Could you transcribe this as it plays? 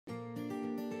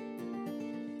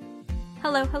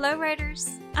Hello,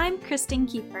 writers! I'm Kristen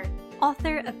Kiefer,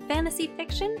 author of fantasy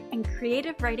fiction and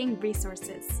creative writing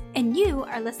resources, and you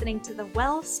are listening to the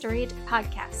Well Storied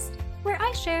podcast, where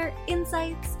I share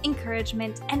insights,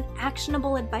 encouragement, and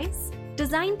actionable advice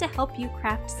designed to help you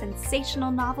craft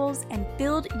sensational novels and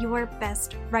build your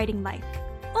best writing life,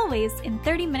 always in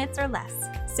 30 minutes or less,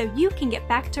 so you can get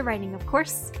back to writing, of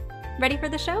course. Ready for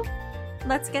the show?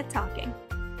 Let's get talking.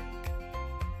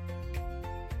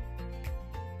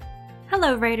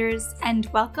 Hello, writers, and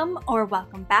welcome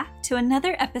back to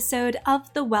another episode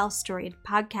of the Well Storied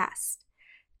podcast.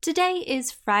 Today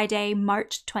is Friday,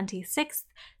 March 26th,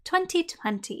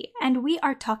 2020, and we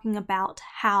are talking about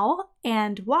how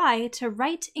and why to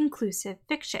write inclusive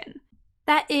fiction.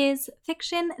 That is,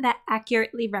 fiction that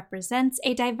accurately represents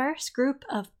a diverse group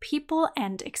of people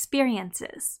and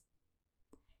experiences.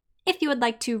 If you would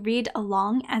like to read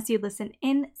along as you listen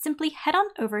in, simply head on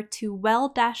over to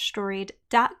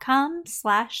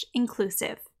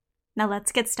well-storied.com/inclusive. Now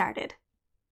let's get started.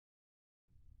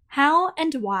 How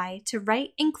and why to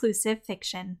write inclusive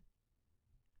fiction.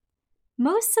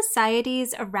 Most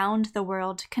societies around the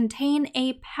world contain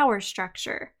a power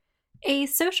structure, a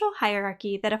social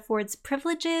hierarchy that affords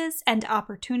privileges and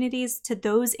opportunities to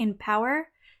those in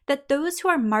power that those who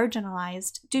are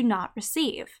marginalized do not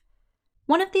receive.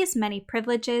 One of these many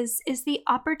privileges is the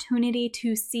opportunity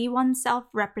to see oneself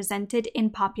represented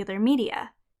in popular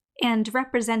media, and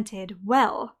represented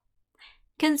well.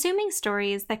 Consuming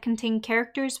stories that contain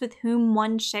characters with whom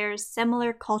one shares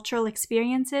similar cultural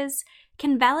experiences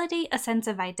can validate a sense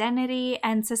of identity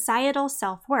and societal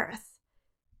self-worth.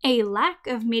 A lack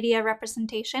of media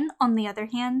representation, on the other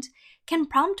hand, can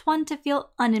prompt one to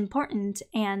feel unimportant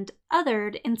and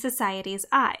othered in society's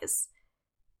eyes.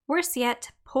 Worse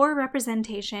yet, poor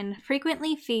representation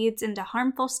frequently feeds into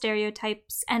harmful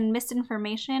stereotypes and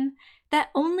misinformation that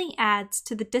only adds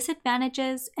to the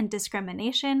disadvantages and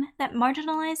discrimination that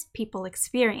marginalized people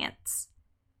experience.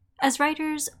 As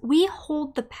writers, we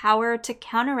hold the power to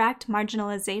counteract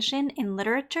marginalization in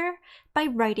literature by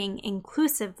writing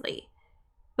inclusively.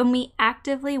 When we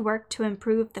actively work to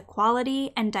improve the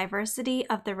quality and diversity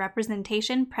of the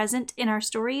representation present in our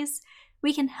stories,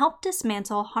 we can help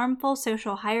dismantle harmful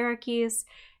social hierarchies,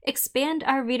 expand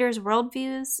our readers'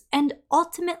 worldviews, and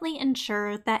ultimately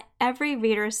ensure that every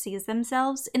reader sees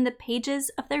themselves in the pages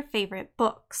of their favorite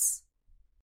books.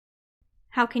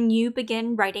 How can you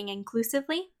begin writing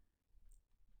inclusively?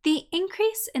 The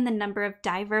increase in the number of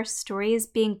diverse stories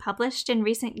being published in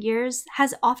recent years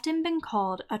has often been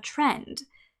called a trend,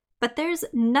 but there's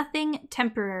nothing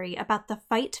temporary about the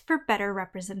fight for better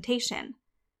representation.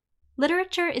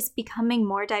 Literature is becoming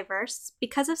more diverse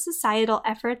because of societal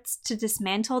efforts to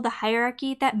dismantle the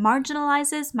hierarchy that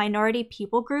marginalizes minority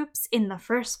people groups in the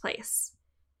first place.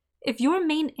 If your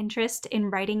main interest in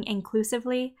writing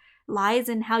inclusively lies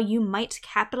in how you might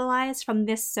capitalize from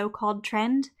this so-called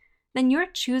trend, then you're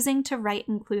choosing to write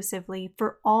inclusively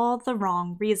for all the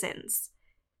wrong reasons.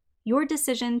 Your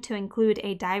decision to include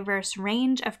a diverse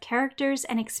range of characters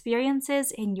and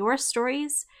experiences in your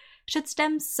stories should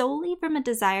stem solely from a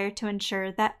desire to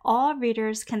ensure that all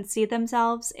readers can see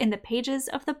themselves in the pages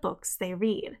of the books they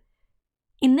read.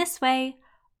 In this way,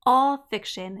 all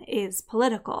fiction is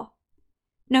political.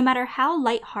 No matter how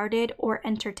lighthearted or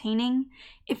entertaining,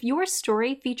 if your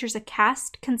story features a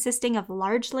cast consisting of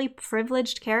largely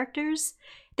privileged characters,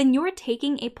 then you're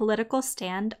taking a political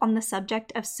stand on the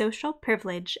subject of social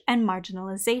privilege and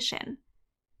marginalization.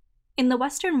 In the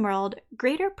Western world,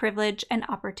 greater privilege and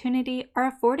opportunity are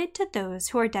afforded to those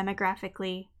who are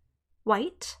demographically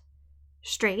white,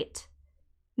 straight,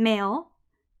 male,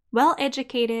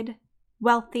 well-educated,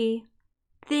 wealthy,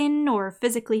 thin or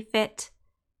physically fit,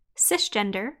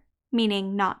 cisgender,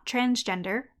 meaning not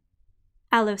transgender,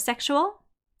 allosexual,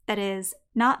 that is,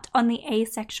 not on the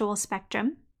asexual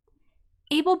spectrum,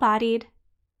 able-bodied,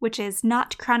 which is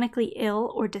not chronically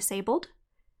ill or disabled,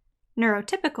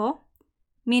 neurotypical,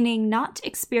 meaning not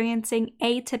experiencing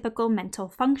atypical mental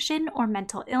function or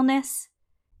mental illness,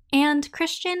 and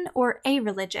Christian or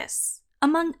a-religious,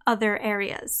 among other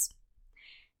areas.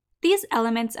 These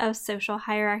elements of social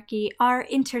hierarchy are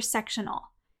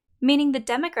intersectional, meaning the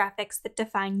demographics that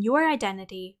define your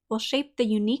identity will shape the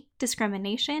unique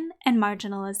discrimination and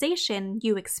marginalization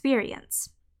you experience.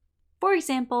 For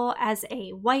example, as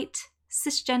a white,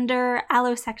 cisgender,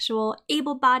 allosexual,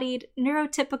 able-bodied,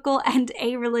 neurotypical, and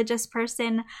a-religious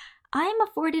person, I'm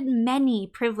afforded many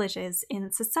privileges in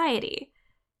society.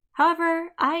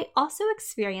 However, I also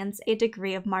experience a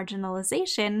degree of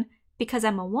marginalization because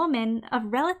I'm a woman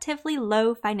of relatively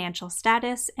low financial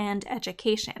status and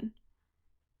education.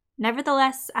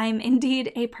 Nevertheless, I'm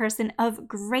indeed a person of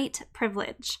great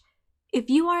privilege. If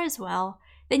you are as well,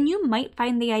 then you might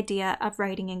find the idea of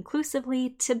writing inclusively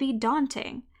to be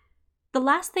daunting. The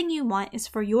last thing you want is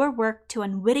for your work to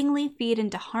unwittingly feed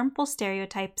into harmful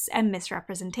stereotypes and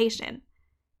misrepresentation.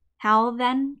 How,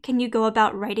 then, can you go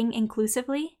about writing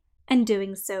inclusively and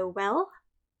doing so well?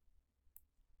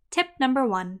 Tip number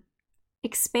 1.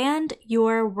 Expand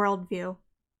your worldview.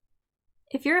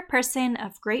 If you're a person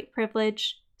of great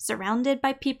privilege, surrounded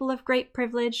by people of great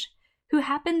privilege, who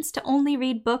happens to only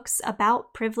read books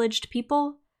about privileged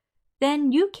people,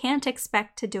 then you can't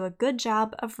expect to do a good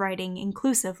job of writing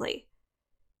inclusively.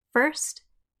 First,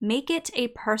 make it a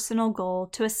personal goal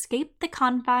to escape the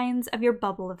confines of your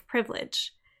bubble of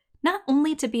privilege, not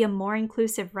only to be a more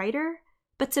inclusive writer,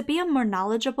 but to be a more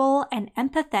knowledgeable and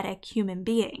empathetic human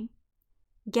being.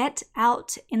 Get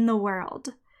out in the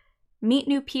world. Meet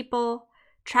new people,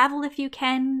 travel if you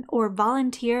can, or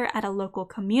volunteer at a local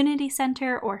community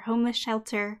center or homeless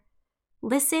shelter.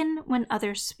 Listen when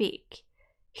others speak.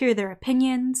 Hear their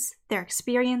opinions, their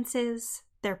experiences,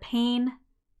 their pain.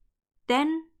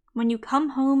 Then, when you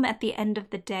come home at the end of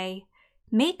the day,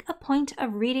 make a point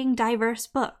of reading diverse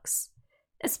books,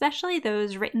 especially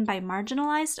those written by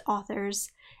marginalized authors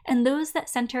and those that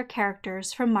center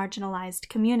characters from marginalized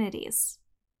communities.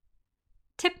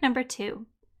 Tip number 2.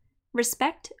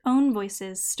 Respect Own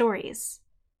Voices stories.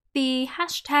 The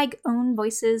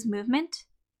 #OwnVoices movement,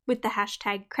 with the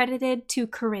hashtag credited to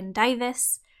Corinne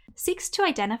Davis, seeks to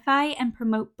identify and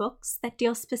promote books that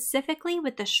deal specifically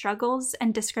with the struggles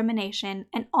and discrimination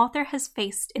an author has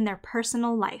faced in their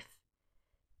personal life.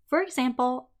 For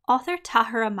example, author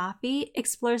Tahira Mafi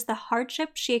explores the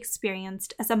hardship she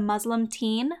experienced as a Muslim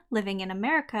teen living in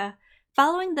America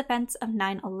following the events of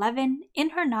 9/11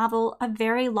 in her novel A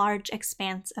Very Large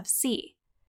Expanse of Sea.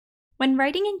 When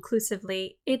writing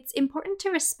inclusively, it's important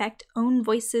to respect Own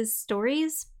Voices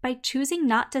stories by choosing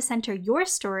not to center your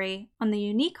story on the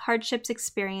unique hardships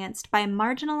experienced by a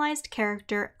marginalized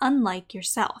character unlike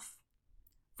yourself.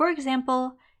 For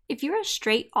example, if you're a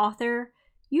straight author,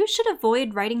 you should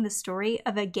avoid writing the story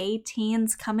of a gay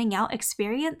teen's coming out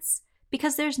experience,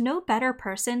 because there's no better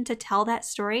person to tell that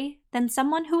story than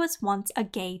someone who was once a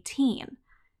gay teen.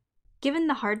 Given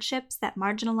the hardships that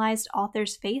marginalized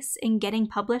authors face in getting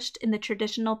published in the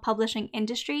traditional publishing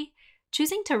industry,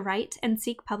 choosing to write and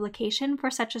seek publication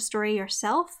for such a story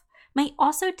yourself might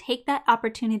also take that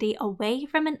opportunity away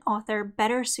from an author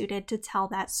better suited to tell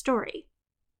that story.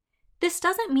 This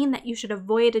doesn't mean that you should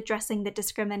avoid addressing the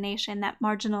discrimination that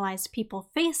marginalized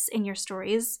people face in your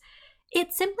stories.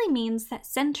 It simply means that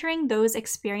centering those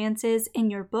experiences in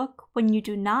your book when you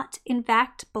do not, in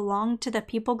fact, belong to the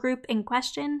people group in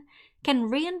question can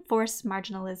reinforce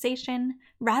marginalization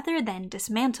rather than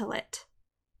dismantle it.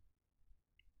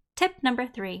 Tip number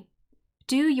 3.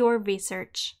 Do your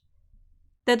research.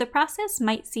 Though the process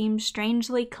might seem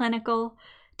strangely clinical,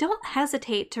 don't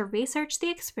hesitate to research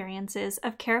the experiences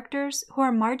of characters who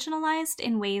are marginalized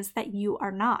in ways that you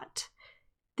are not.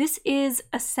 This is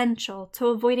essential to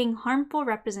avoiding harmful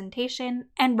representation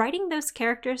and writing those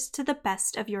characters to the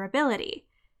best of your ability.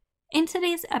 In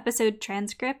today's episode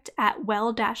transcript at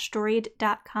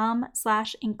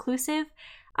well-storied.com/inclusive,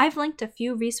 I've linked a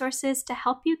few resources to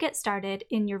help you get started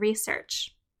in your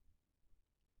research.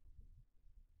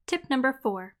 Tip number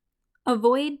 4.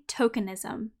 Avoid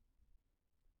tokenism.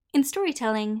 In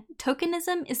storytelling,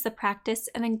 tokenism is the practice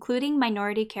of including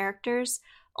minority characters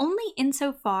only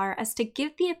insofar as to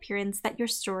give the appearance that your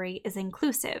story is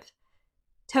inclusive.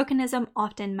 Tokenism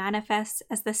often manifests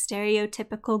as the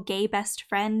stereotypical gay best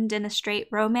friend in a straight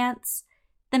romance,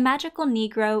 the magical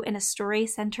Negro in a story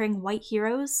centering white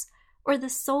heroes, or the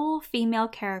sole female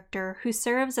character who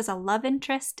serves as a love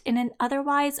interest in an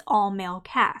otherwise all-male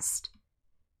cast.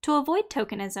 To avoid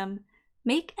tokenism,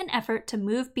 make an effort to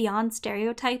move beyond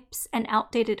stereotypes and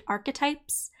outdated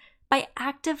archetypes by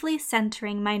actively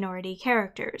centering minority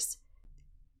characters.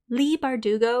 Leigh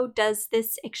Bardugo does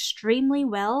this extremely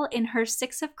well in her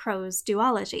Six of Crows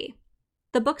duology.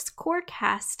 The book's core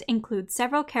cast includes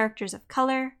several characters of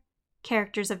color,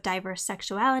 characters of diverse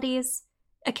sexualities,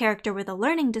 a character with a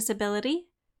learning disability,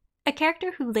 a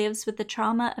character who lives with the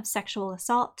trauma of sexual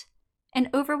assault, an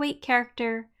overweight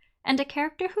character, and a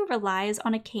character who relies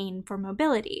on a cane for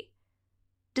mobility.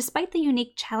 Despite the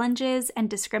unique challenges and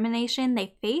discrimination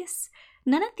they face,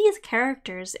 none of these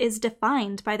characters is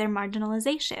defined by their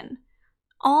marginalization.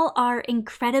 All are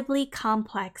incredibly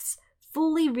complex,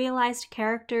 fully realized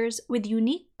characters with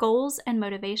unique goals and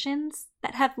motivations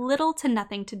that have little to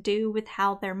nothing to do with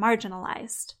how they're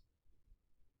marginalized.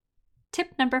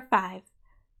 Tip number 5.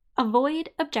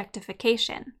 Avoid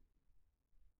objectification.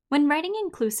 When writing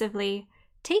inclusively,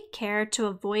 take care to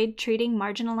avoid treating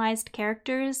marginalized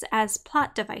characters as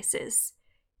plot devices,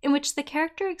 in which the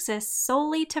character exists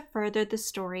solely to further the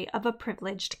story of a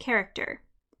privileged character.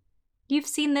 You've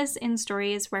seen this in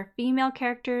stories where female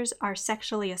characters are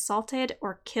sexually assaulted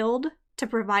or killed to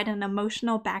provide an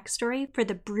emotional backstory for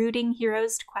the brooding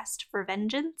hero's quest for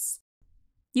vengeance.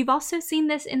 You've also seen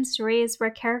this in stories where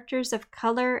characters of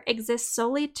color exist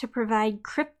solely to provide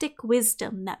cryptic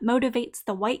wisdom that motivates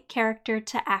the white character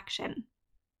to action.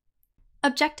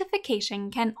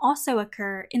 Objectification can also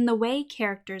occur in the way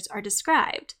characters are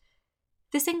described.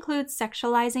 This includes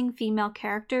sexualizing female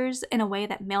characters in a way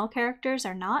that male characters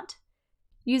are not,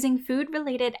 using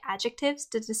food-related adjectives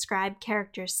to describe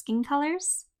characters' skin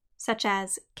colors, such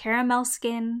as caramel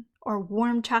skin or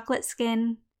warm chocolate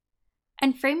skin,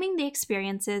 and framing the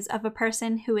experiences of a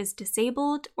person who is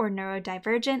disabled or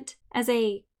neurodivergent as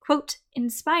a, quote,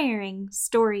 inspiring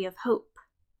story of hope.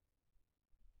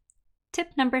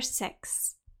 Tip number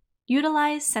 6.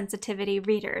 Utilize sensitivity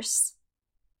readers.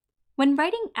 When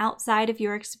writing outside of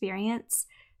your experience,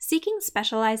 seeking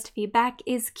specialized feedback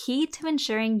is key to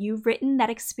ensuring you've written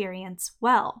that experience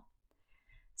well.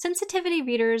 Sensitivity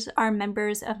readers are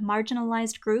members of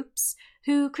marginalized groups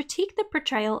who critique the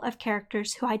portrayal of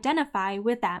characters who identify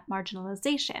with that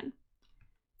marginalization.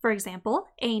 For example,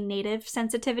 a Native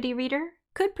sensitivity reader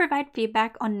could provide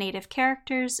feedback on Native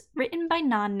characters written by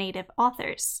non-Native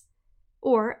authors,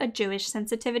 or a Jewish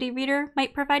sensitivity reader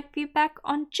might provide feedback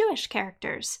on Jewish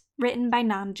characters written by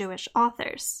non-Jewish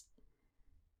authors.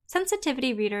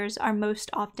 Sensitivity readers are most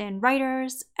often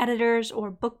writers, editors,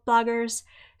 or book bloggers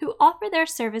who offer their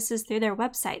services through their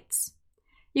websites.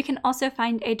 You can also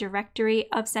find a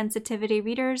directory of sensitivity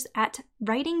readers at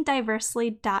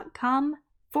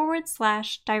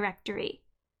writingdiversely.com/directory,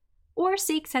 or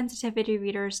seek sensitivity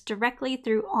readers directly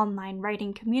through online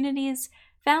writing communities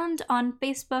found on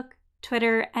Facebook,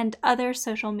 Twitter, and other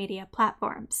social media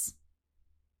platforms.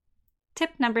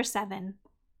 Tip number 7.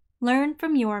 Learn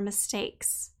from your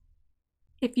mistakes.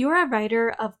 If you're a writer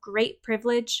of great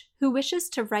privilege who wishes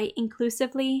to write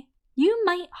inclusively, you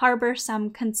might harbor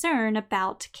some concern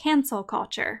about cancel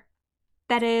culture.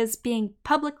 That is, being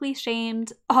publicly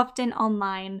shamed, often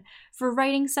online, for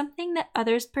writing something that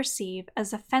others perceive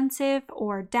as offensive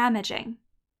or damaging.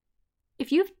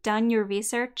 If you've done your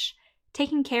research,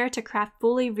 taken care to craft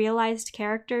fully realized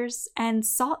characters, and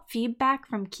sought feedback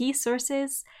from key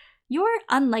sources, you're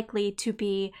unlikely to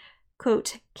be,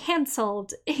 quote,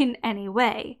 canceled in any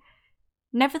way.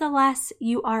 Nevertheless,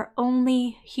 you are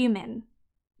only human.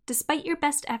 Despite your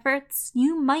best efforts,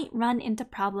 you might run into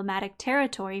problematic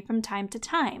territory from time to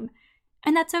time,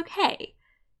 and that's okay.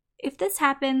 If this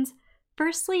happens,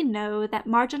 firstly know that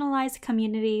marginalized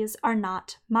communities are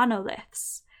not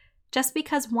monoliths. Just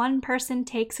because one person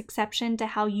takes exception to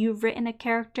how you've written a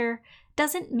character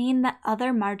doesn't mean that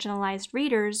other marginalized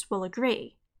readers will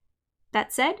agree.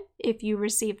 That said, if you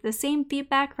receive the same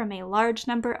feedback from a large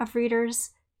number of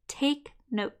readers, take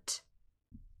note.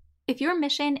 If your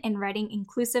mission in writing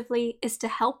inclusively is to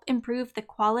help improve the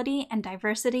quality and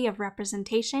diversity of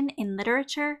representation in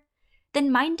literature,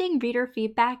 then minding reader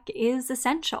feedback is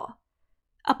essential.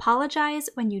 Apologize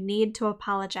when you need to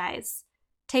apologize.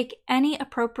 Take any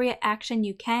appropriate action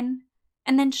you can,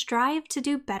 and then strive to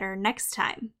do better next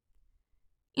time.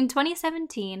 In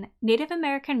 2017, Native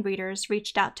American readers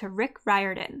reached out to Rick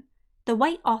Riordan, the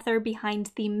white author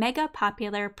behind the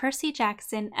mega-popular Percy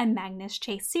Jackson and Magnus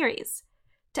Chase series,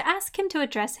 to ask him to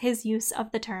address his use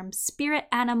of the term spirit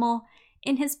animal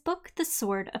in his book The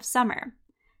Sword of Summer,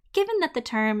 given that the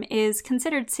term is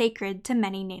considered sacred to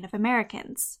many Native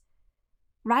Americans.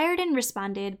 Riordan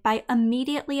responded by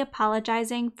immediately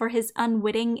apologizing for his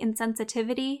unwitting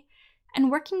insensitivity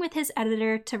and working with his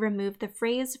editor to remove the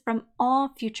phrase from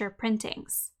all future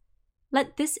printings.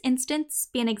 Let this instance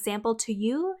be an example to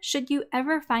you should you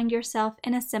ever find yourself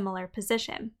in a similar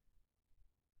position.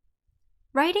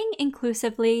 Writing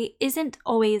inclusively isn't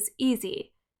always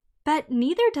easy, but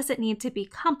neither does it need to be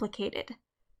complicated.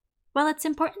 While it's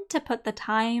important to put the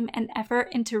time and effort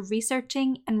into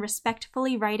researching and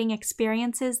respectfully writing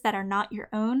experiences that are not your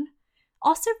own,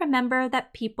 also remember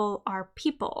that people are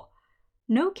people.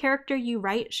 No character you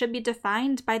write should be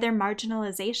defined by their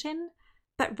marginalization,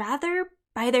 but rather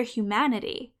by their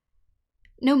humanity.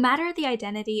 No matter the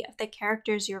identity of the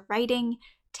characters you're writing,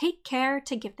 take care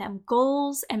to give them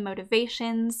goals and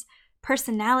motivations,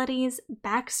 personalities,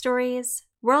 backstories,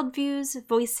 worldviews,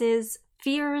 voices,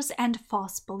 fears, and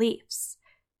false beliefs.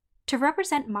 To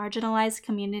represent marginalized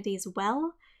communities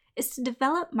well is to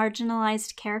develop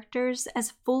marginalized characters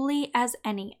as fully as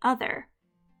any other,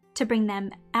 to bring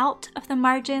them out of the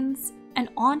margins and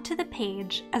onto the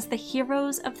page as the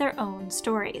heroes of their own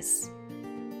stories.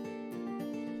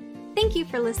 Thank you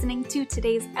for listening to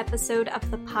today's episode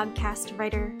of The Podcast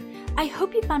Writer. I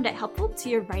hope you found it helpful to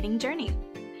your writing journey.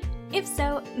 If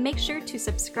so, make sure to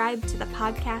subscribe to the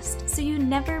podcast so you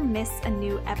never miss a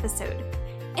new episode,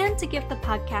 and to give the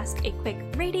podcast a quick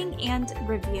rating and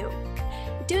review.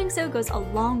 Doing so goes a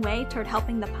long way toward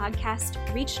helping the podcast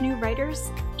reach new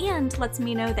writers and lets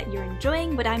me know that you're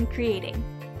enjoying what I'm creating.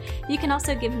 You can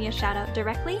also give me a shout out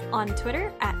directly on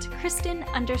Twitter at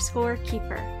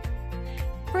Kristen_Keeper.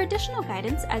 For additional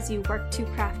guidance as you work to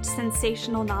craft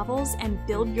sensational novels and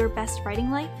build your best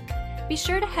writing life, be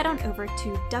sure to head on over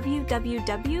to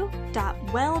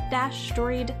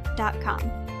www.well-storied.com,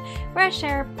 where I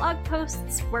share blog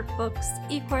posts, workbooks,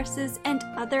 e-courses, and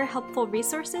other helpful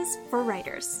resources for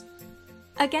writers.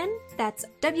 Again, that's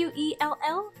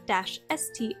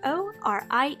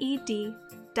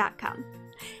WELL-STORIED.com.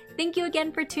 Thank you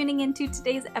again for tuning into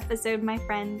today's episode, my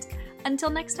friend. Until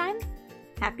next time,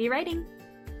 happy writing!